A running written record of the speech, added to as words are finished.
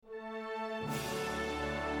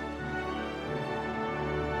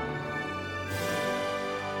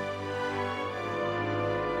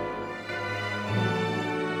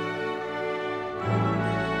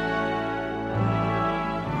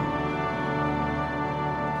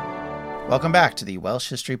Welcome back to the Welsh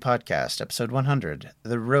History Podcast, episode 100,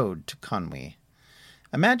 The Road to Conwy.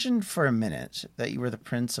 Imagine for a minute that you were the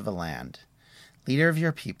prince of a land, leader of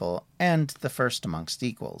your people, and the first amongst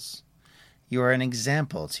equals. You are an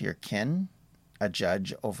example to your kin, a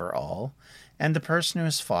judge over all, and the person who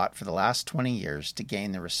has fought for the last 20 years to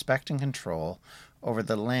gain the respect and control over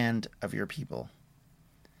the land of your people.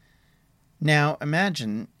 Now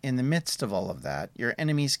imagine, in the midst of all of that, your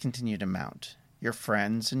enemies continue to mount. Your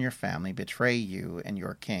friends and your family betray you and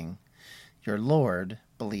your king. Your lord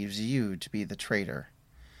believes you to be the traitor,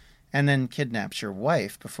 and then kidnaps your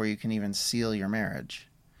wife before you can even seal your marriage.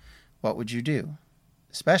 What would you do?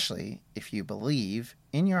 Especially if you believe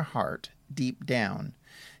in your heart, deep down,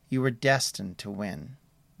 you were destined to win.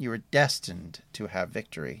 You were destined to have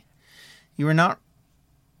victory. You were not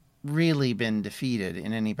really been defeated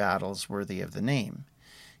in any battles worthy of the name.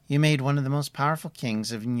 You made one of the most powerful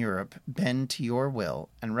kings of Europe bend to your will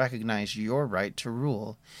and recognize your right to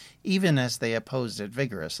rule, even as they opposed it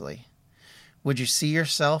vigorously. Would you see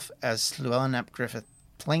yourself, as Llewellyn ap Griffith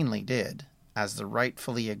plainly did, as the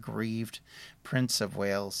rightfully aggrieved Prince of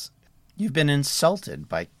Wales? You've been insulted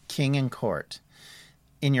by king and court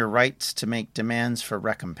in your rights to make demands for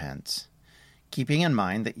recompense, keeping in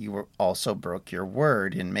mind that you also broke your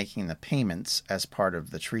word in making the payments as part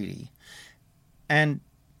of the treaty. And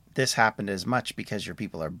this happened as much because your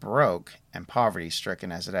people are broke and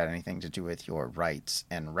poverty-stricken as it had anything to do with your rights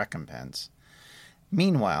and recompense.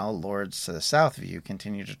 Meanwhile, lords to the south of you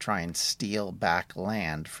continue to try and steal back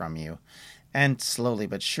land from you, and slowly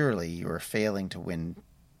but surely you are failing to win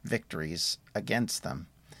victories against them.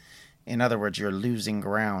 In other words, you're losing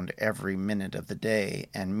ground every minute of the day,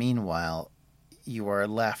 and meanwhile, you are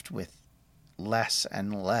left with less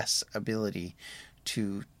and less ability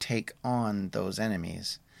to take on those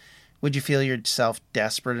enemies. Would you feel yourself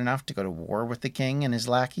desperate enough to go to war with the king and his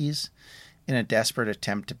lackeys in a desperate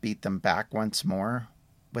attempt to beat them back once more?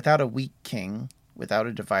 Without a weak king, without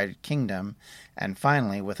a divided kingdom, and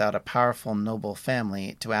finally without a powerful noble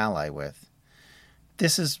family to ally with.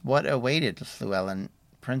 This is what awaited Llewellyn,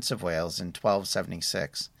 Prince of Wales, in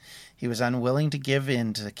 1276. He was unwilling to give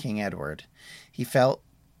in to King Edward. He felt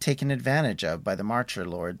taken advantage of by the Marcher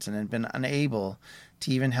lords and had been unable to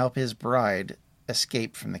even help his bride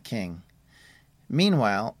escape from the king.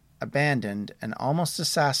 Meanwhile, abandoned and almost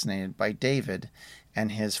assassinated by David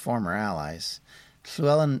and his former allies,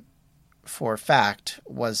 Llewellyn, for fact,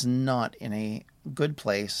 was not in a good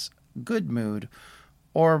place, good mood,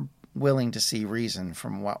 or willing to see reason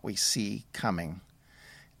from what we see coming.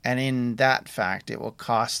 And in that fact, it will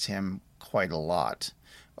cost him quite a lot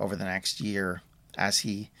over the next year as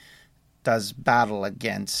he does battle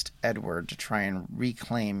against Edward to try and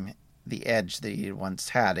reclaim the edge that he once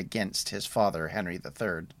had against his father, Henry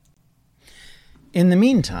III. In the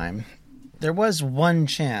meantime, there was one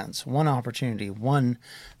chance, one opportunity, one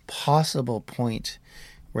possible point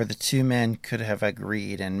where the two men could have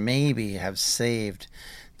agreed and maybe have saved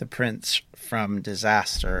the prince from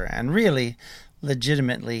disaster, and really,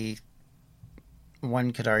 legitimately,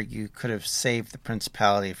 one could argue, could have saved the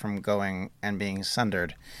principality from going and being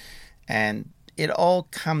sundered. And it all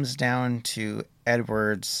comes down to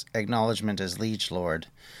Edward's acknowledgement as liege lord,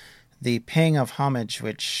 the paying of homage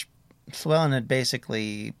which Llewellyn had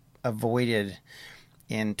basically avoided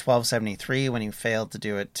in 1273 when he failed to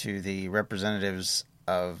do it to the representatives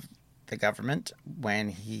of the government, when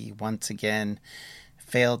he once again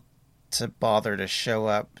failed to bother to show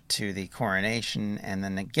up to the coronation, and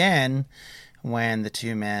then again when the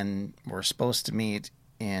two men were supposed to meet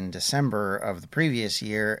in December of the previous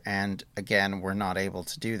year, and again were not able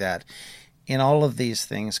to do that. In all of these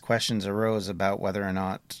things, questions arose about whether or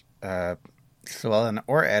not Llewellyn,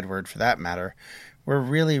 or Edward for that matter, were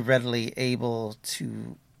really readily able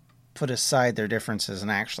to put aside their differences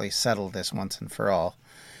and actually settle this once and for all.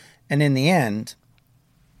 And in the end,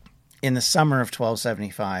 in the summer of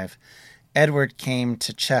 1275, Edward came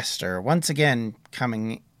to Chester, once again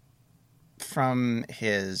coming from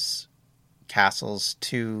his castles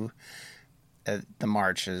to the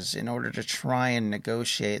marches in order to try and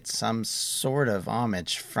negotiate some sort of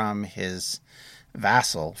homage from his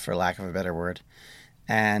vassal, for lack of a better word.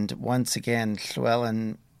 And once again,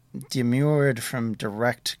 Llewellyn demurred from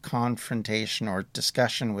direct confrontation or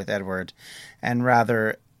discussion with Edward, and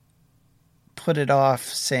rather put it off,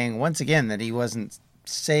 saying once again that he wasn't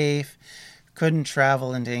safe, couldn't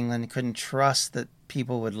travel into England, couldn't trust that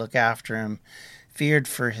people would look after him, feared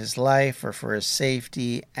for his life or for his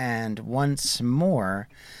safety, and once more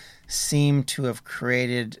seemed to have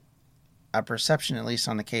created a perception, at least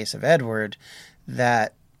on the case of Edward,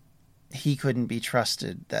 that he couldn't be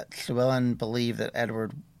trusted, that Llewellyn believed that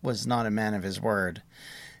Edward was not a man of his word.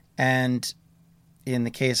 And in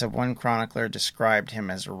the case of one chronicler, described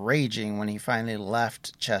him as raging when he finally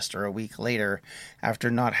left Chester a week later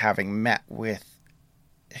after not having met with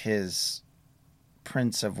his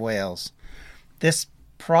Prince of Wales. This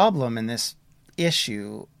problem and this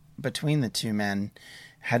issue between the two men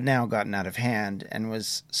had now gotten out of hand and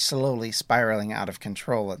was slowly spiraling out of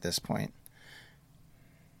control at this point.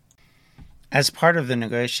 As part of the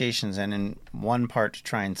negotiations, and in one part to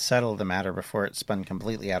try and settle the matter before it spun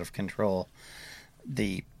completely out of control,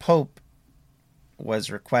 the Pope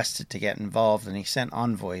was requested to get involved, and he sent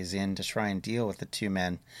envoys in to try and deal with the two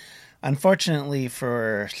men. Unfortunately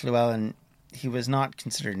for Llewellyn, he was not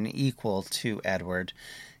considered an equal to Edward.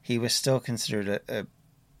 He was still considered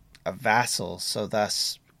a vassal, so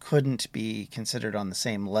thus couldn't be considered on the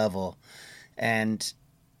same level. And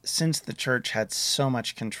since the church had so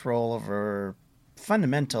much control over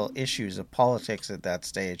fundamental issues of politics at that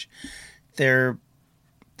stage,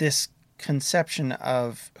 this conception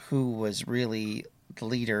of who was really the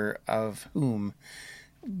leader of whom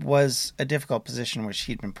was a difficult position which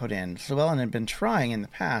he'd been put in. Llewellyn had been trying in the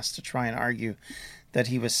past to try and argue that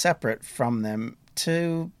he was separate from them,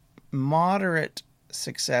 to moderate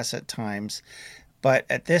success at times, but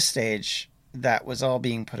at this stage that was all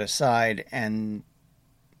being put aside, and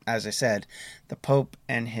as I said, the Pope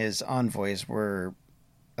and his envoys were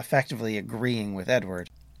effectively agreeing with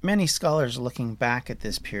Edward. Many scholars looking back at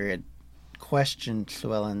this period questioned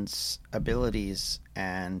Llewellyn's abilities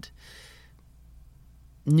and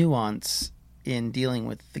nuance in dealing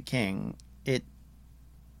with the king. It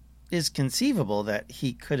is conceivable that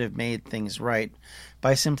he could have made things right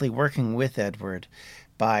by simply working with Edward,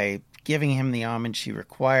 by giving him the homage he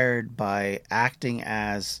required, by acting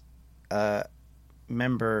as a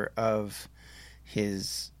member of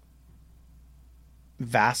his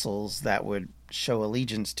vassals that would show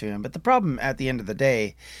allegiance to him. But the problem at the end of the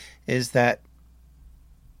day is that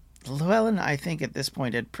Llewellyn, I think at this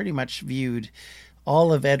point, had pretty much viewed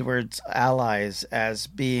all of Edward's allies as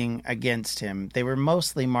being against him. They were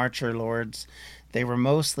mostly marcher lords. They were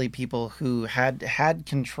mostly people who had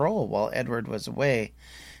control while Edward was away,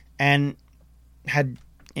 and had,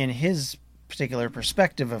 in his particular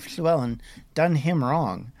perspective of Llewellyn, done him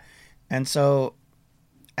wrong. And so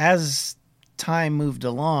as time moved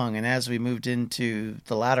along, and as we moved into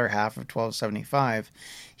the latter half of 1275,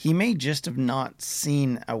 he may just have not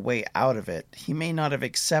seen a way out of it. He may not have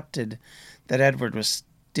accepted that Edward was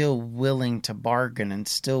still willing to bargain and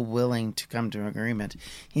still willing to come to an agreement.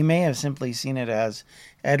 He may have simply seen it as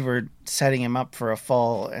Edward setting him up for a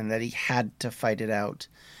fall and that he had to fight it out.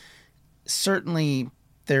 Certainly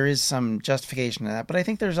there is some justification in that, but I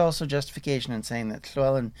think there's also justification in saying that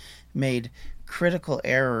Llewellyn made critical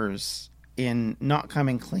errors in not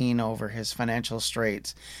coming clean over his financial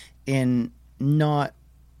straits, in not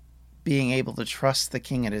being able to trust the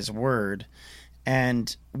king at his word,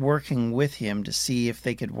 and working with him to see if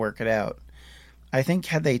they could work it out. I think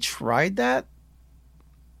had they tried that,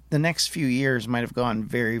 the next few years might have gone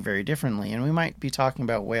very, very differently, and we might be talking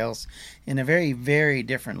about Wales in a very, very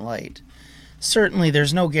different light. Certainly,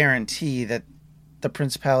 there's no guarantee that the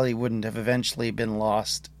principality wouldn't have eventually been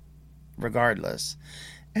lost regardless,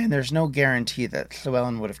 and there's no guarantee that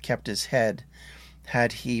Llewellyn would have kept his head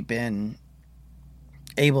had he been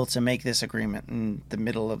able to make this agreement in the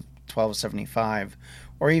middle of 1275,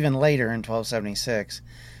 or even later in 1276.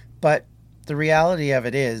 But the reality of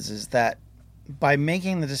it is that by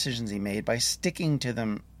making the decisions he made, by sticking to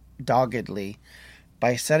them doggedly,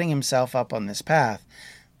 by setting himself up on this path,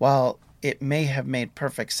 while it may have made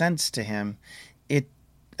perfect sense to him, it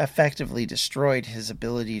effectively destroyed his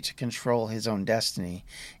ability to control his own destiny.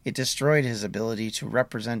 It destroyed his ability to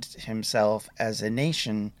represent himself as a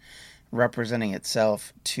nation representing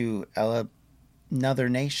itself to another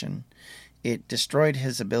nation. It destroyed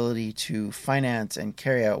his ability to finance and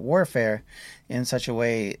carry out warfare in such a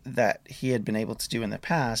way that he had been able to do in the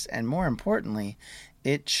past, and more importantly,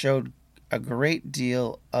 it showed a great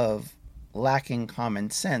deal of lacking common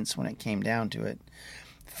sense when it came down to it.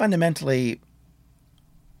 Fundamentally,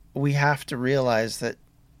 we have to realize that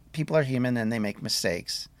people are human and they make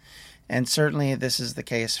mistakes. And certainly this is the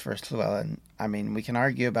case for Llewellyn. I mean, we can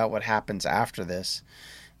argue about what happens after this,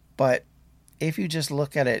 but if you just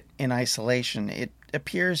look at it in isolation, it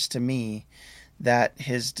appears to me that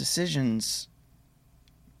his decisions,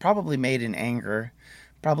 probably made in anger,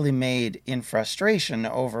 probably made in frustration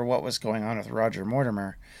over what was going on with Roger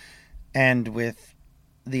Mortimer and with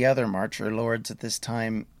the other Marcher lords at this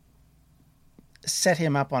time, set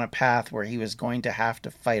him up on a path where he was going to have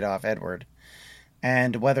to fight off Edward.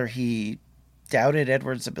 And whether he doubted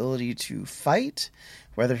Edward's ability to fight,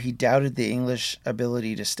 whether he doubted the English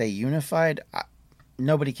ability to stay unified,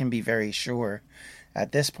 nobody can be very sure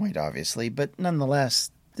at this point, obviously. But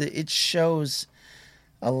nonetheless, it shows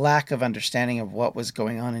a lack of understanding of what was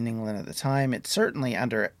going on in England at the time. It certainly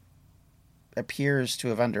appears to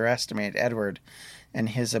have underestimated Edward and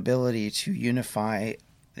his ability to unify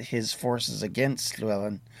his forces against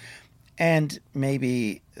Llewellyn. And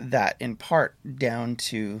maybe that in part down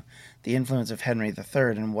to the influence of Henry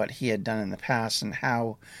III and what he had done in the past, and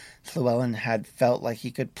how Llewellyn had felt like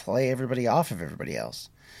he could play everybody off of everybody else.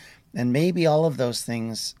 And maybe all of those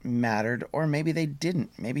things mattered, or maybe they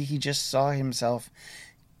didn't. Maybe he just saw himself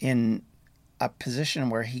in a position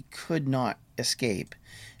where he could not escape,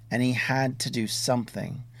 and he had to do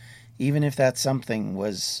something, even if that something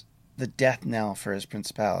was the death knell for his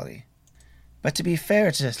principality. But to be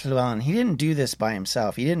fair to Llewellyn, he didn't do this by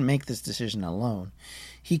himself. He didn't make this decision alone.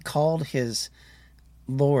 He called his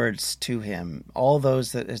lords to him, all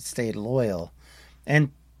those that had stayed loyal,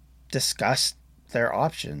 and discussed their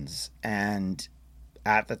options. And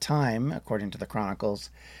at the time, according to the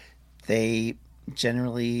chronicles, they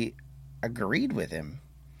generally agreed with him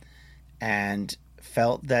and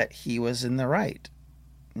felt that he was in the right.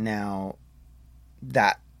 Now,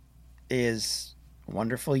 that is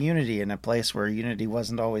wonderful unity in a place where unity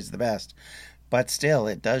wasn't always the best. But still,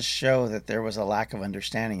 it does show that there was a lack of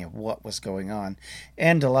understanding of what was going on,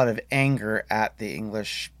 and a lot of anger at the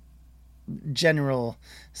English general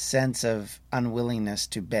sense of unwillingness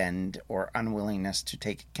to bend or unwillingness to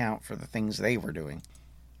take account for the things they were doing.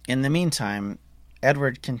 In the meantime,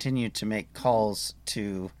 Edward continued to make calls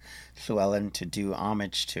to Llewellyn to do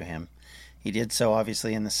homage to him. He did so,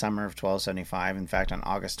 obviously, in the summer of 1275. In fact, on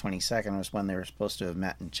August 22nd was when they were supposed to have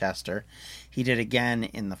met in Chester. He did again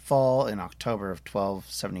in the fall, in October of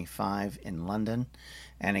 1275 in London,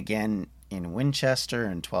 and again in Winchester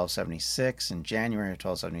in 1276, in January of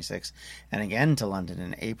 1276, and again to London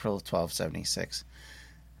in April of 1276.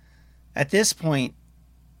 At this point,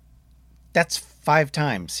 that's 5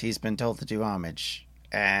 times he's been told to do homage,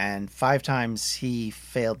 and 5 times he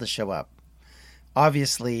failed to show up.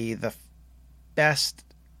 Obviously, the best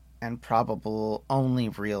and probable only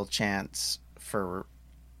real chance for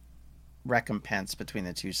recompense between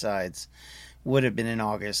the two sides would have been in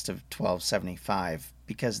August of 1275,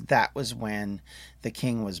 because that was when the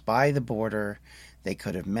king was by the border. They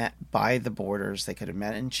could have met by the borders. They could have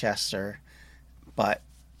met in Chester. But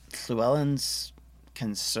Llewellyn's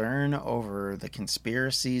concern over the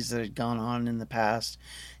conspiracies that had gone on in the past,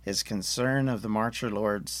 his concern of the Marcher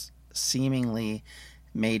Lords, seemingly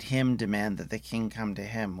made him demand that the king come to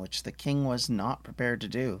him, which the king was not prepared to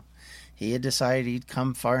do. He had decided he'd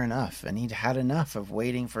come far enough, and he'd had enough of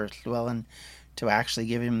waiting for Llewellyn to actually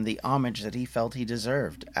give him the homage that he felt he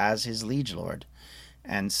deserved as his liege lord.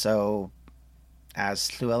 And so,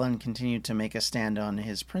 as Llewellyn continued to make a stand on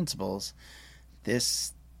his principles,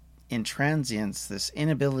 this intransience, this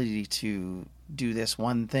inability to do this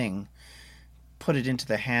one thing, put it into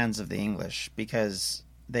the hands of the English, because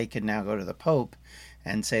they could now go to the Pope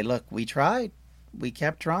and say, look, we tried, we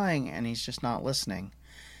kept trying, and he's just not listening.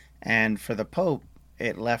 And for the Pope,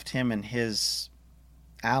 it left him and his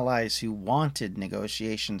allies who wanted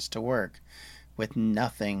negotiations to work with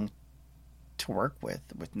nothing to work with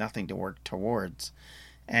nothing to work towards.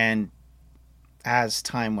 And as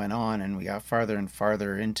time went on and we got farther and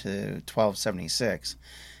farther into 1276,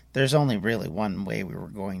 there's only really one way we were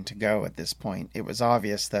going to go at this point. It was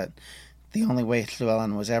obvious that the only way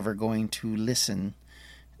Llewellyn was ever going to listen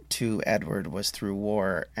to Edward was through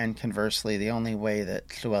war, and conversely, the only way that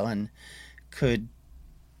Llewellyn could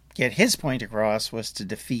get his point across was to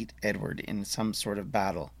defeat Edward in some sort of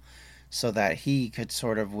battle, so that he could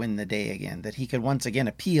sort of win the day again, that he could once again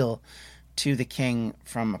appeal to the king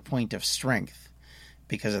from a point of strength,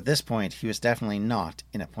 because at this point he was definitely not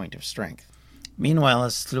in a point of strength. Meanwhile,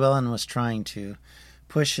 as Llewellyn was trying to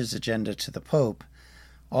push his agenda to the Pope,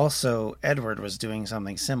 also, Edward was doing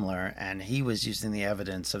something similar, and he was using the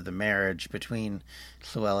evidence of the marriage between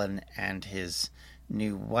Llewellyn and his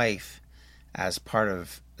new wife as part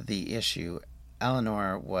of the issue.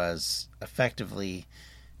 Eleanor was effectively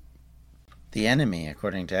the enemy,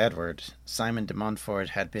 according to Edward. Simon de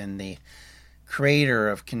Montfort had been the creator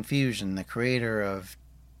of confusion, the creator of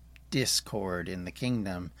discord in the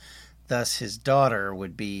kingdom. Thus, his daughter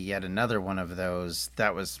would be yet another one of those.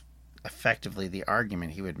 That was effectively the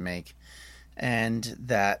argument he would make, and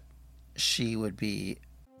that she would be...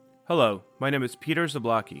 Hello, my name is Peter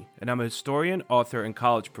Zablocki, and I'm a historian, author, and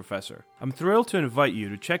college professor. I'm thrilled to invite you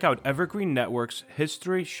to check out Evergreen Network's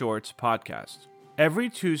History Shorts podcast. Every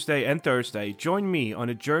Tuesday and Thursday, join me on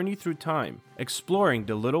a journey through time, exploring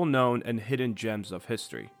the little-known and hidden gems of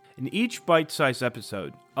history. In each bite-sized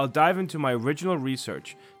episode, I'll dive into my original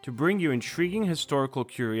research to bring you intriguing historical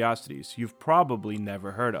curiosities you've probably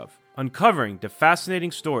never heard of, uncovering the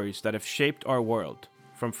fascinating stories that have shaped our world,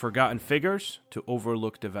 from forgotten figures to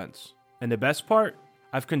overlooked events. And the best part?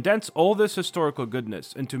 I've condensed all this historical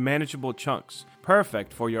goodness into manageable chunks,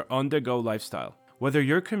 perfect for your on-the-go lifestyle. Whether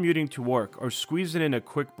you're commuting to work or squeezing in a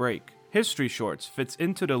quick break, History Shorts fits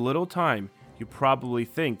into the little time you probably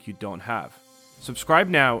think you don't have. Subscribe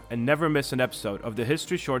now and never miss an episode of the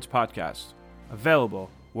History Shorts podcast,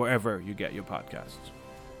 available wherever you get your podcasts.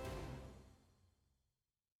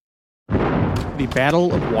 The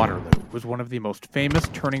Battle of Waterloo was one of the most famous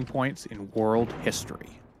turning points in world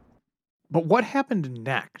history. But what happened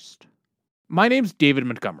next? My name's David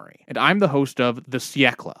Montgomery, and I'm the host of The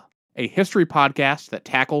Siècle, a history podcast that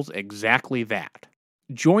tackles exactly that.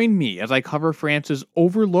 Join me as I cover France's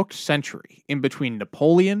overlooked century in between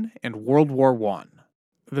Napoleon and World War I.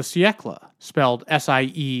 The Siècle, spelled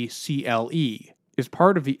S-I-E-C-L-E, is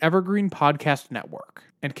part of the Evergreen Podcast Network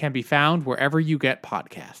and can be found wherever you get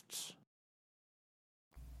podcasts.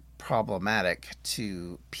 Problematic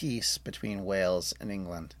to peace between Wales and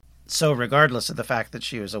England. So regardless of the fact that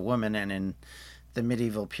she was a woman and in the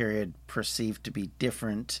medieval period perceived to be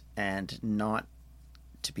different and not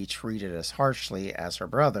to be treated as harshly as her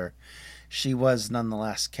brother, she was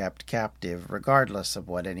nonetheless kept captive regardless of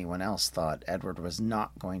what anyone else thought. Edward was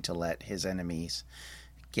not going to let his enemies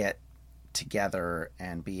get together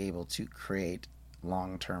and be able to create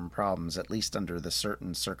long-term problems, at least under the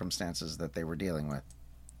certain circumstances that they were dealing with.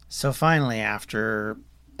 So finally, after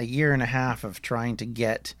a year and a half of trying to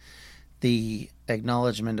get the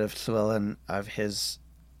acknowledgement of Llywelyn of his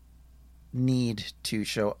need to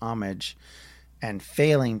show homage and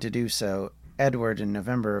failing to do so, Edward in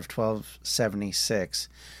November of 1276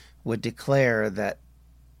 would declare that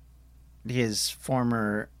his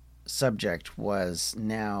former subject was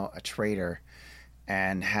now a traitor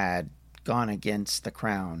and had gone against the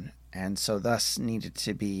crown, and so thus needed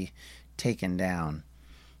to be taken down,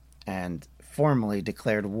 and formally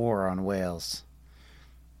declared war on Wales.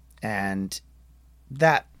 And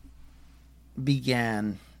that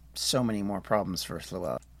began so many more problems for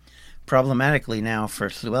Llywelyn. Problematically now for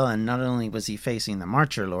Llywelyn, not only was he facing the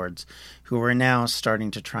Marcher Lords, who were now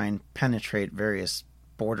starting to try and penetrate various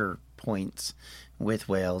border points with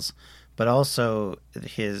Wales, but also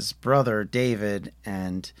his brother David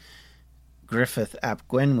and Griffith ap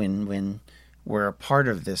Gwenwyn were a part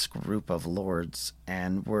of this group of lords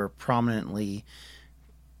and were prominently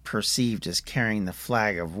perceived as carrying the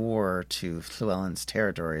flag of war to Llywelyn's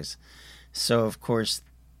territories. So, of course,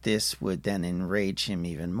 this would then enrage him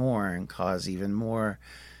even more and cause even more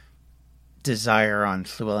desire on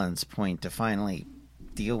Llywelyn's point to finally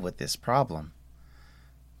deal with this problem.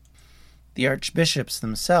 The archbishops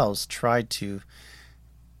themselves tried to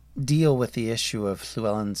deal with the issue of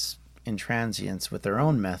Llywelyn's intransience with their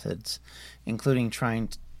own methods, including trying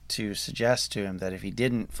to suggest to him that if he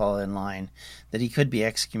didn't fall in line, that he could be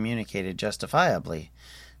excommunicated justifiably,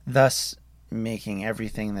 thus making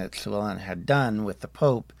everything that Llywelyn had done with the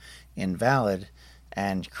Pope invalid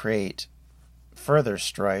and create further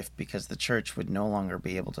strife because the church would no longer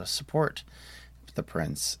be able to support the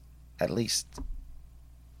prince, at least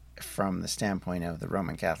from the standpoint of the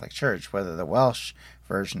Roman Catholic Church. Whether the Welsh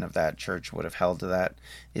version of that church would have held to that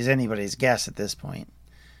is anybody's guess at this point.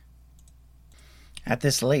 At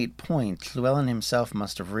this late point, Llywelyn himself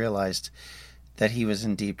must have realized that he was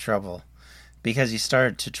in deep trouble, because he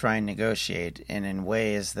started to try and negotiate, and in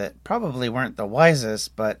ways that probably weren't the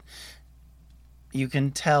wisest, but you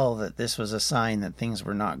can tell that this was a sign that things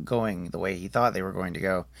were not going the way he thought they were going to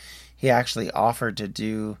go. He actually offered to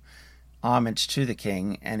do homage to the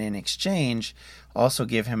king, and in exchange also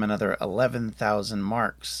give him another 11,000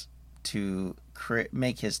 marks to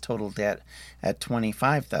make his total debt at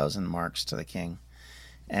 25,000 marks to the king.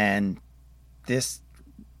 And this,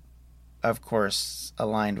 of course,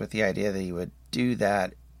 aligned with the idea that he would do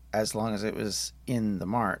that as long as it was in the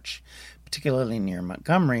march, particularly near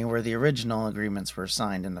Montgomery, where the original agreements were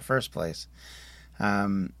signed in the first place.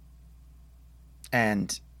 And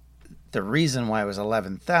the reason why it was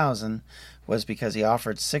 11,000 was because he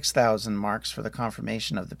offered 6,000 marks for the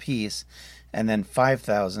confirmation of the peace, and then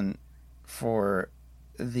 5,000 for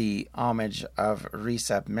the homage of Rhys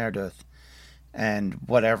ap Merdydd, and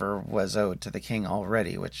whatever was owed to the king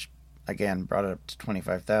already, which again brought it up to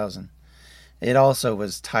 25,000. It also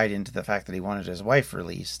was tied into the fact that he wanted his wife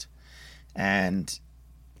released, and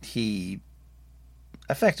he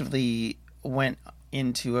effectively went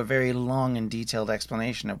into a very long and detailed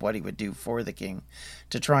explanation of what he would do for the king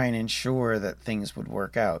to try and ensure that things would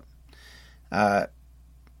work out. And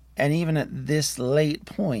even at this late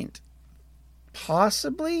point,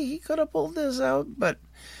 possibly he could have pulled this out, but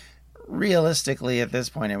realistically at this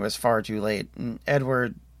point it was far too late. And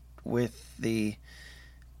Edward, with the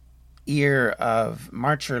ear of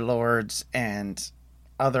Marcher lords and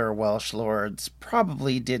other Welsh lords,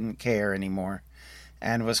 probably didn't care anymore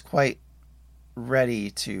and was quite ready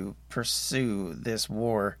to pursue this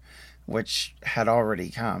war which had already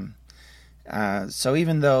come. So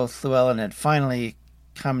even though Llewellyn had finally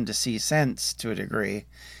come to see sense to a degree,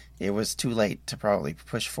 it was too late to probably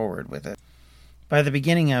push forward with it. By the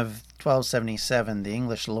beginning of 1277, the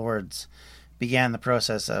English lords began the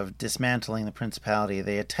process of dismantling the principality.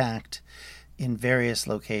 They attacked in various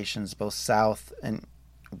locations, both south and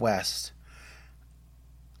west,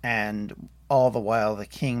 and all the while the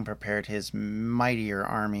king prepared his mightier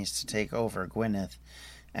armies to take over Gwynedd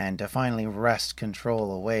and to finally wrest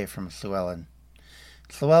control away from Llewellyn.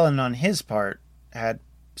 Llewellyn, on his part, had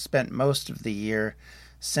spent most of the year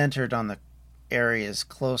centered on the areas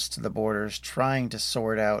close to the borders, trying to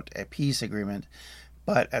sort out a peace agreement,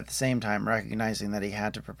 but at the same time recognizing that he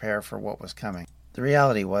had to prepare for what was coming. The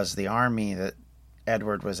reality was the army that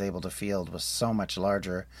Edward was able to field was so much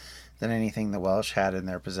larger than anything the Welsh had in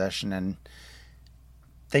their possession, and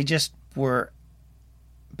they just were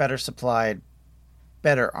better supplied,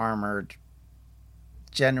 better armored,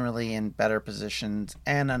 generally in better positions,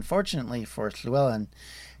 and unfortunately for Llewellyn,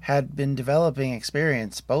 had been developing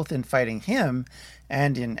experience both in fighting him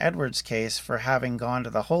and, in Edward's case, for having gone to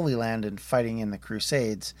the Holy Land and fighting in the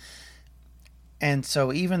Crusades. And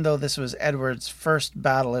so even though this was Edward's first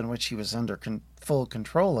battle in which he was under full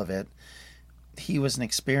control of it, he was an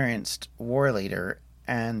experienced war leader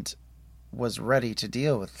and was ready to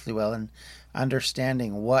deal with Llewellyn,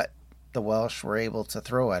 understanding what the Welsh were able to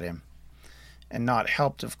throw at him. And not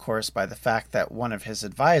helped, of course, by the fact that one of his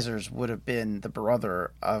advisors would have been the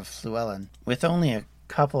brother of Llewellyn. With only a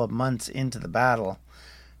couple of months into the battle,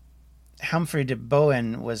 Humphrey de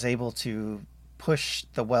Bohun was able to push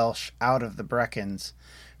the Welsh out of the Brecons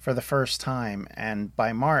for the first time, and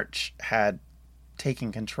by March had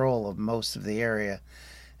taken control of most of the area.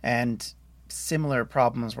 And similar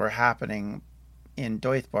problems were happening in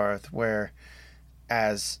Doethbarth, where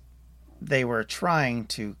as they were trying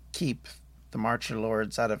to keep the Marcher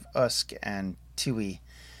lords out of Usk and Tywi,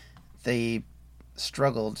 they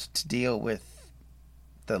struggled to deal with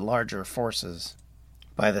the larger forces.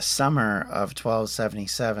 By the summer of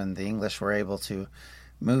 1277, the English were able to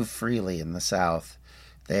move freely in the south.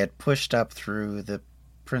 They had pushed up through the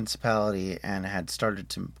principality and had started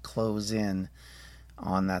to close in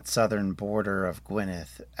on that southern border of Gwynedd,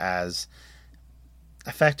 as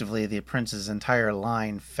effectively the prince's entire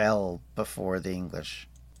line fell before the English.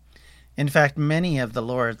 In fact, many of the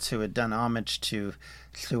lords who had done homage to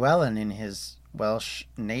Llewellyn in his Welsh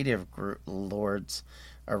native lords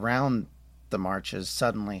around the marches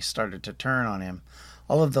suddenly started to turn on him.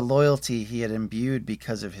 All of the loyalty he had imbued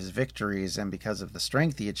because of his victories and because of the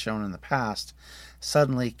strength he had shown in the past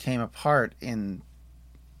suddenly came apart in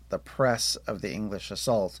the press of the English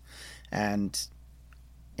assault. And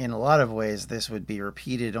in a lot of ways, this would be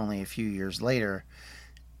repeated only a few years later.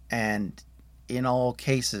 And in all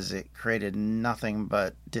cases, it created nothing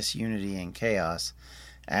but disunity and chaos,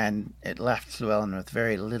 and it left Llewellyn with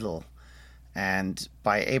very little. And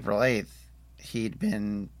by April 8th, he'd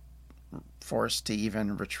been forced to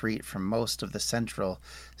even retreat from most of the central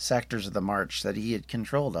sectors of the march that he had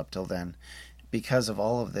controlled up till then. Because of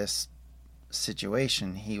all of this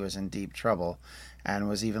situation, he was in deep trouble and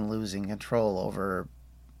was even losing control over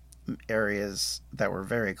areas that were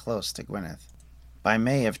very close to Gwynedd. By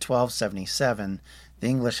May of 1277, the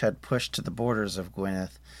English had pushed to the borders of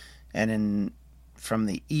Gwynedd, and from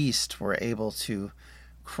the east were able to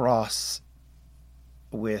cross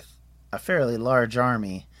with a fairly large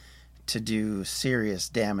army to do serious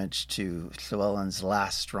damage to Llewellyn's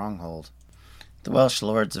last stronghold. The Welsh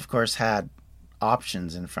lords, of course, had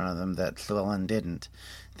options in front of them that Llewellyn didn't.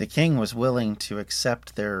 The king was willing to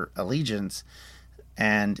accept their allegiance,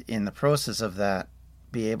 and in the process of that,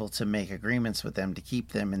 be able to make agreements with them to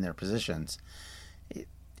keep them in their positions.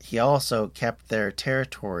 He also kept their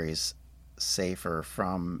territories safer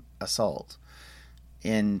from assault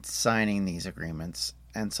in signing these agreements,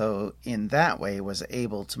 and so in that way was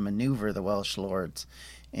able to maneuver the Welsh lords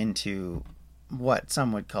into what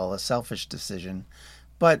some would call a selfish decision,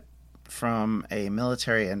 but from a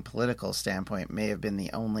military and political standpoint may have been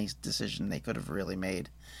the only decision they could have really made,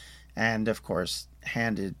 and of course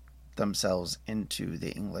handed themselves into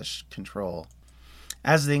the English control.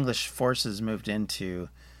 As the English forces moved into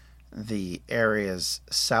the areas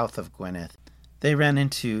south of Gwynedd, they ran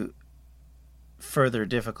into further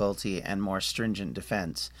difficulty and more stringent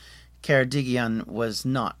defense. Ceredigion was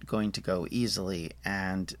not going to go easily,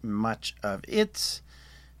 and much of its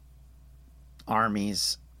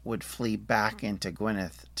armies would flee back into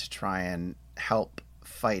Gwynedd to try and help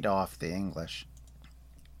fight off the English.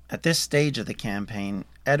 At this stage of the campaign,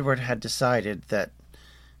 Edward had decided that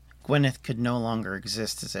Gwynedd could no longer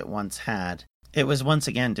exist as it once had. It was once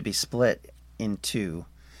again to be split in two.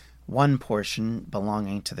 One portion,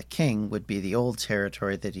 belonging to the king, would be the old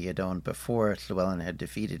territory that he had owned before Llywelyn had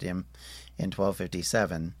defeated him in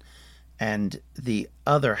 1257, and the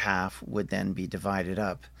other half would then be divided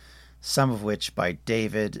up, some of which by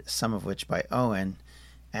David, some of which by Owen,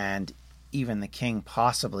 and even the king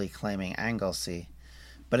possibly claiming Anglesey.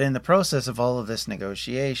 But in the process of all of this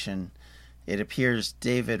negotiation, it appears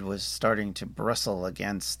David was starting to bristle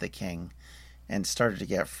against the king and started to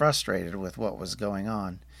get frustrated with what was going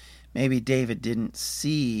on. Maybe David didn't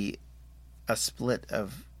see a split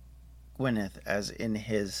of Gwynedd as in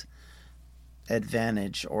his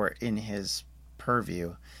advantage or in his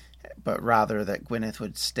purview, but rather that Gwynedd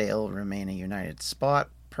would still remain a united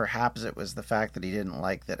spot. Perhaps it was the fact that he didn't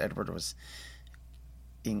like that Edward was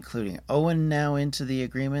including Owen now into the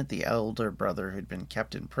agreement, the elder brother who'd been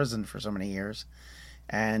kept in prison for so many years.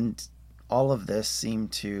 And all of this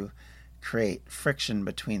seemed to create friction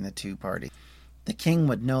between the two parties. The king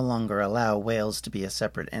would no longer allow Wales to be a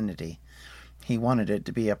separate entity. He wanted it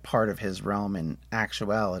to be a part of his realm in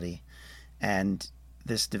actuality. And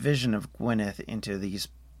this division of Gwynedd into these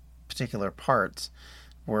particular parts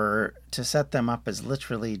were to set them up as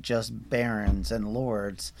literally just barons and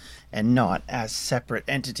lords and not as separate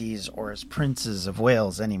entities or as princes of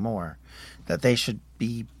Wales anymore. That they should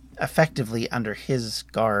be effectively under his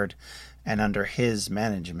guard and under his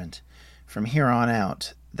management. From here on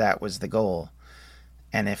out, that was the goal.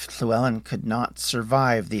 And if Llywelyn could not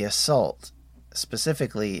survive the assault,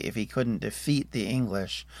 specifically if he couldn't defeat the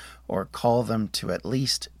English or call them to at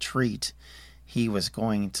least treat, he was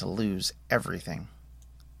going to lose everything.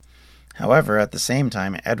 However, at the same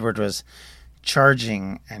time, Edward was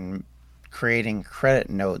charging and creating credit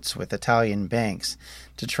notes with Italian banks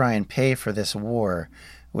to try and pay for this war,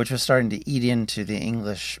 which was starting to eat into the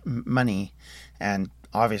English money and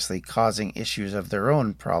obviously causing issues of their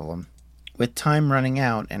own problem. With time running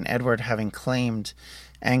out and Edward having claimed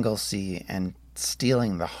Anglesey and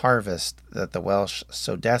stealing the harvest that the Welsh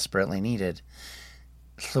so desperately needed,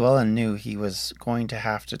 Llywelyn knew he was going to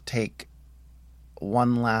have to take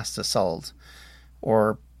one last assault,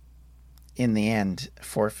 or in the end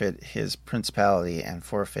forfeit his principality and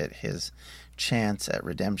forfeit his chance at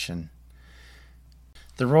redemption.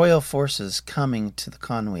 The royal forces coming to the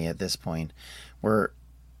Conwy at this point were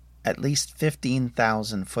at least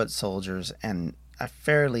 15,000 foot soldiers and a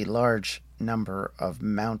fairly large number of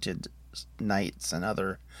mounted knights and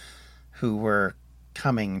other who were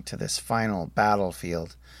coming to this final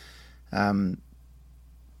battlefield.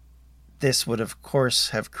 This would, of course,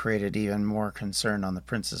 have created even more concern on the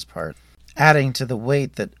prince's part. Adding to the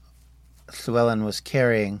weight that Llywelyn was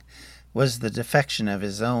carrying was the defection of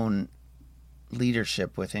his own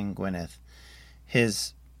leadership within Gwynedd.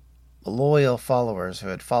 His loyal followers who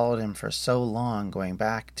had followed him for so long, going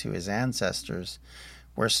back to his ancestors,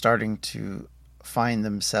 were starting to find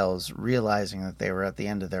themselves realizing that they were at the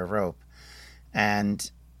end of their rope.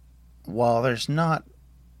 And while there's not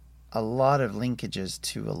a lot of linkages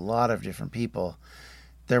to a lot of different people,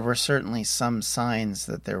 there were certainly some signs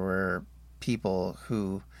that there were people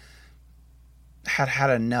who had had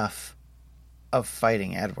enough of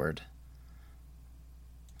fighting Edward.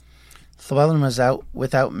 Llywelyn was out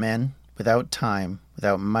without men, without time,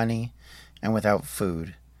 without money, and without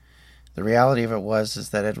food. The reality of it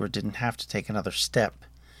was that Edward didn't have to take another step.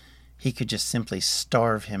 He could just simply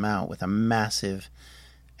starve him out with a massive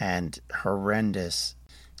and horrendous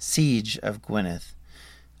siege of Gwynedd,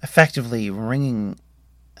 effectively wringing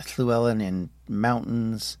Llywelyn in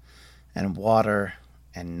mountains and water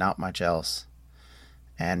and not much else.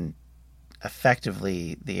 And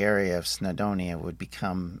effectively the area of Snowdonia would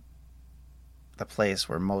become the place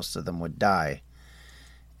where most of them would die.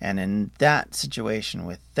 And in that situation,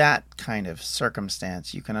 with that kind of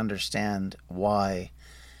circumstance, you can understand why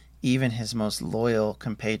even his most loyal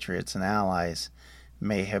compatriots and allies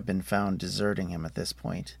may have been found deserting him at this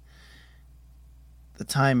point. The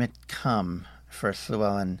time had come for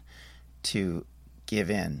Llywelyn to give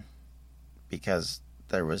in, because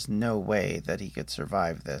there was no way that he could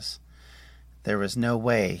survive this. There was no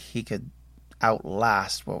way he could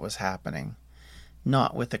outlast what was happening.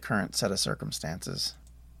 not with the current set of circumstances.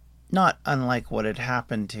 Not unlike what had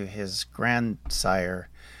happened to his grandsire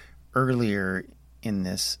earlier in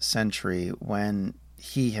this century when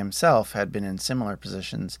he himself had been in similar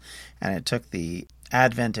positions, and it took the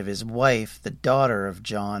advent of his wife, the daughter of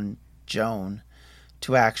John, Joan,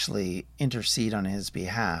 to actually intercede on his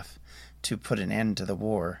behalf to put an end to the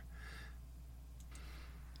war.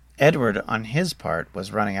 Edward, on his part,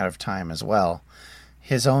 was running out of time as well.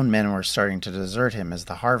 His own men were starting to desert him as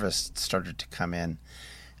the harvest started to come in,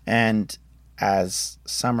 and as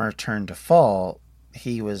summer turned to fall,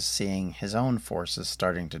 he was seeing his own forces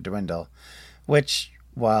starting to dwindle, which,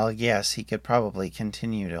 while yes, he could probably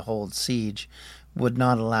continue to hold siege, would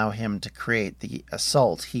not allow him to create the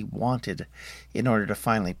assault he wanted in order to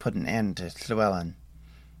finally put an end to Llywelyn.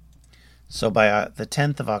 So by the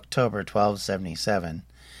 10th of October 1277,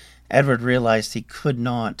 Edward realized he could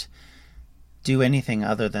not do anything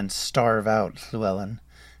other than starve out Llywelyn,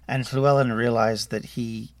 and Llywelyn realized that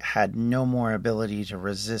he had no more ability to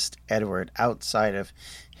resist Edward outside of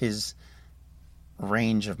his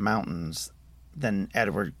range of mountains than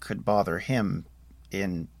Edward could bother him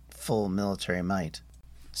in full military might.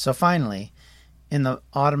 So finally, in the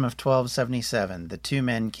autumn of 1277, the two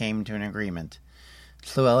men came to an agreement.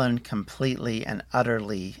 Llywelyn, completely and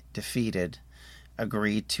utterly defeated,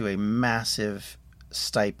 agreed to a massive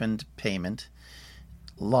stipend payment,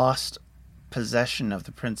 lost possession of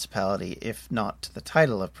the principality, if not to the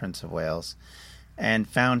title of Prince of Wales, and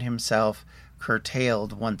found himself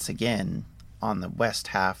curtailed once again on the west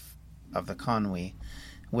half of the Conwy,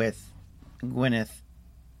 with Gwynedd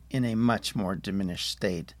in a much more diminished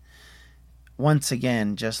state. Once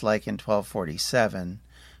again, just like in 1247,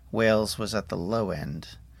 Wales was at the low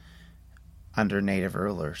end under native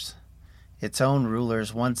rulers. Its own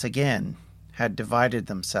rulers once again had divided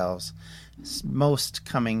themselves, most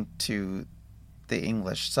coming to the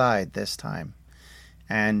English side this time.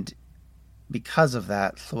 And because of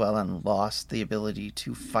that, Llywelyn lost the ability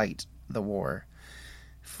to fight the war.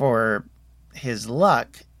 For his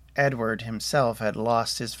luck, Edward himself had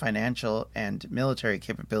lost his financial and military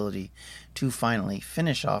capability to finally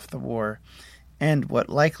finish off the war, and what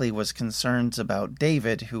likely was concerns about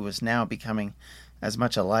David, who was now becoming as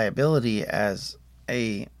much a liability as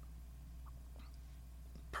a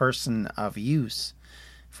person of use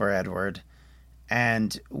for Edward,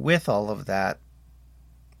 and with all of that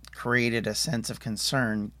created a sense of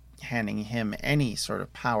concern handing him any sort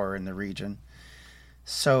of power in the region.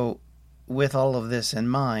 So with all of this in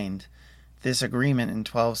mind, this agreement in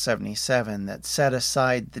 1277 that set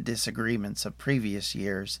aside the disagreements of previous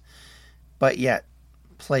years, but yet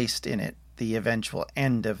placed in it the eventual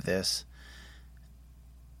end of this,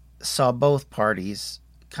 saw both parties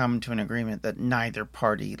come to an agreement that neither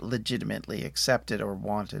party legitimately accepted or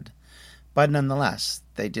wanted. But nonetheless,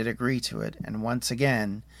 they did agree to it, and once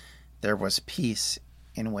again, there was peace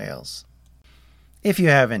in Wales. If you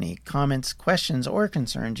have any comments, questions, or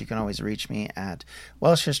concerns, you can always reach me at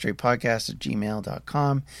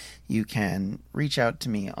welshhistorypodcast@gmail.com. You can reach out to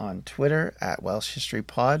me on Twitter at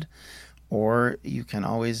welshhistorypod, or you can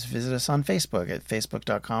always visit us on Facebook at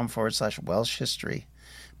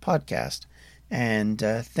facebook.com/welshhistorypodcast. And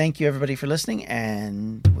thank you, everybody, for listening,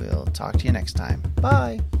 and we'll talk to you next time.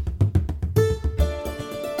 Bye!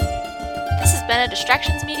 This has been a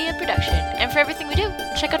Distractions Media production, and for everything we do,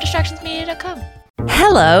 check out distractionsmedia.com.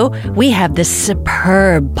 Hello, we have this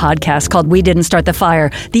superb podcast called We Didn't Start the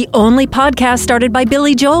Fire, the only podcast started by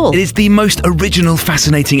Billy Joel. It is the most original,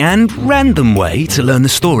 fascinating, and random way to learn the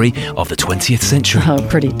story of the 20th century. Oh,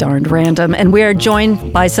 pretty darned random. And we are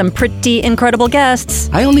joined by some pretty incredible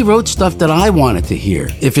guests. I only wrote stuff that I wanted to hear.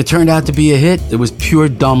 If it turned out to be a hit, it was pure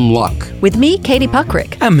dumb luck. With me, Katie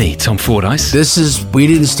Puckrick. And me, Tom Fordyce. This is We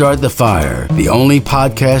Didn't Start the Fire, the only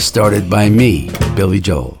podcast started by me, Billy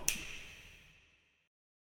Joel.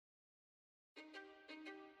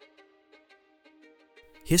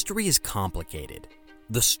 History is complicated.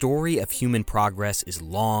 The story of human progress is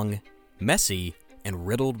long, messy, and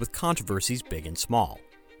riddled with controversies big and small.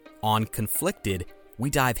 On Conflicted, we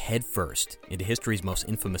dive headfirst into history's most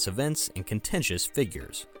infamous events and contentious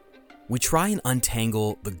figures. We try and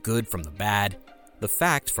untangle the good from the bad, the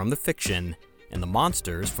fact from the fiction, and the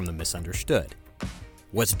monsters from the misunderstood.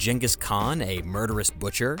 Was Genghis Khan a murderous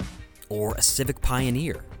butcher or a civic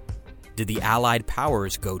pioneer? Did the Allied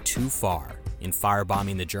powers go too far in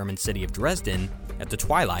firebombing the German city of Dresden at the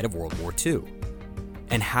twilight of World War II?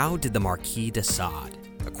 And how did the Marquis de Sade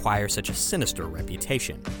acquire such a sinister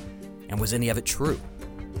reputation? And was any of it true?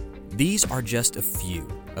 These are just a few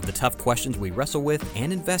of the tough questions we wrestle with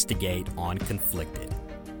and investigate on Conflicted.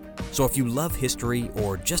 So if you love history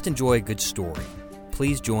or just enjoy a good story,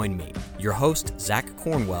 please join me, your host, Zach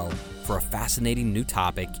Cornwell, for a fascinating new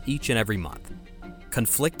topic each and every month.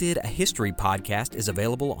 Conflicted, a history podcast, is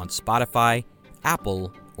available on Spotify,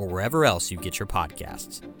 Apple, or wherever else you get your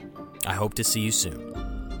podcasts. I hope to see you soon.